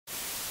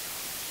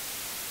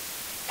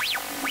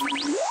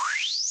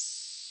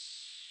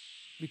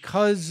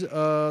because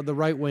the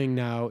right wing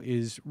now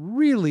is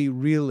really,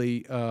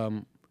 really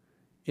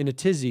in a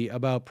tizzy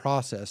about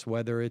process,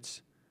 whether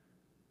it's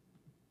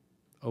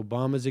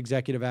Obama's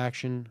executive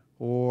action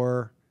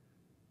or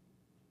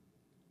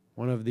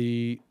one of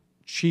the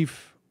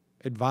chief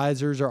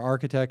advisors or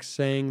architects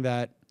saying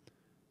that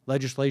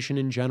legislation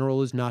in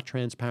general is not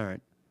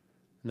transparent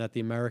and that the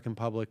American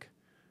public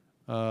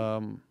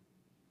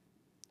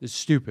is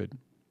stupid.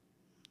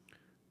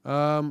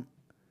 As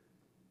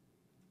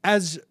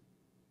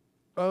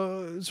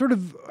sort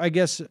of, I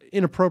guess,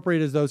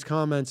 inappropriate as those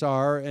comments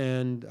are,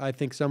 and I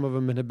think some of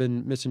them have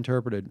been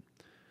misinterpreted,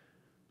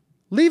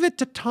 leave it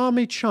to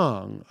Tommy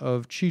Chong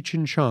of Cheech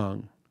and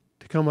Chong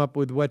to come up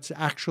with what's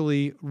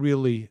actually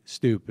really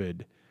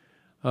stupid,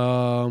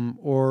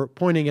 or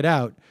pointing it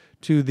out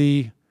to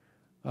the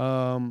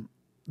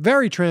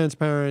very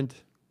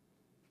transparent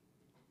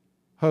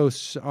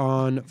hosts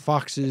on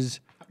Fox's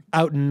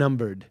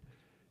Outnumbered.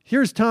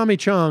 Here's Tommy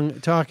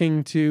Chong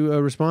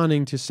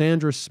responding to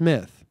Sandra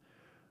Smith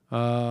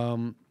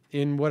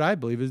in what I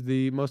believe is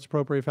the most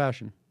appropriate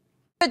fashion.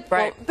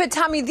 But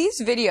Tommy,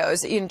 these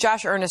videos,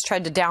 Josh Earnest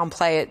tried to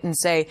downplay it and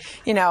say,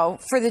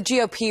 for the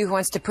GOP who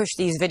wants to push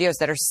these videos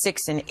that are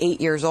 6 and 8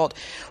 years old.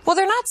 Well,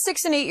 they're not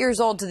 6 and 8 years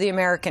old to the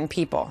American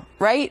people,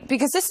 right?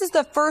 Because this is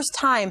the first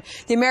time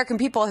the American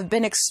people have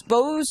been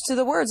exposed to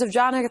the words of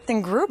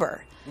Jonathan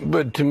Gruber.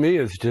 But to me,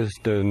 it's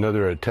just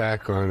another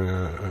attack on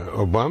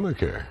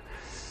Obamacare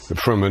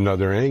from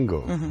another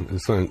angle. Mm-hmm.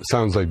 It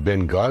sounds like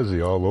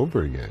Benghazi all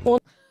over again. Well,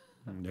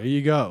 there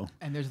you go.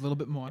 And there's a little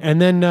bit more.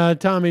 And then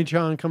Tommy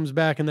Chong comes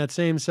back in that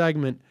same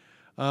segment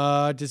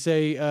to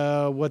say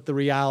what the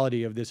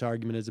reality of this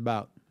argument is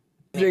about.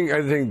 I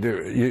think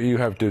you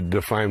have to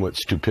define what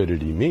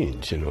stupidity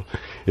means.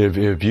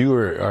 If you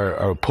are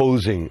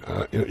opposing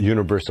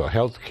universal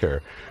health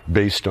care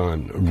based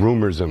on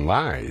rumors and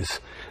lies,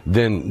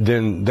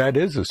 then that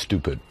is a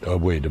stupid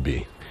way to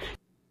be.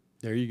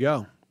 There you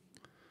go.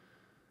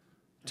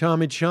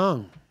 Tommy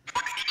Chong.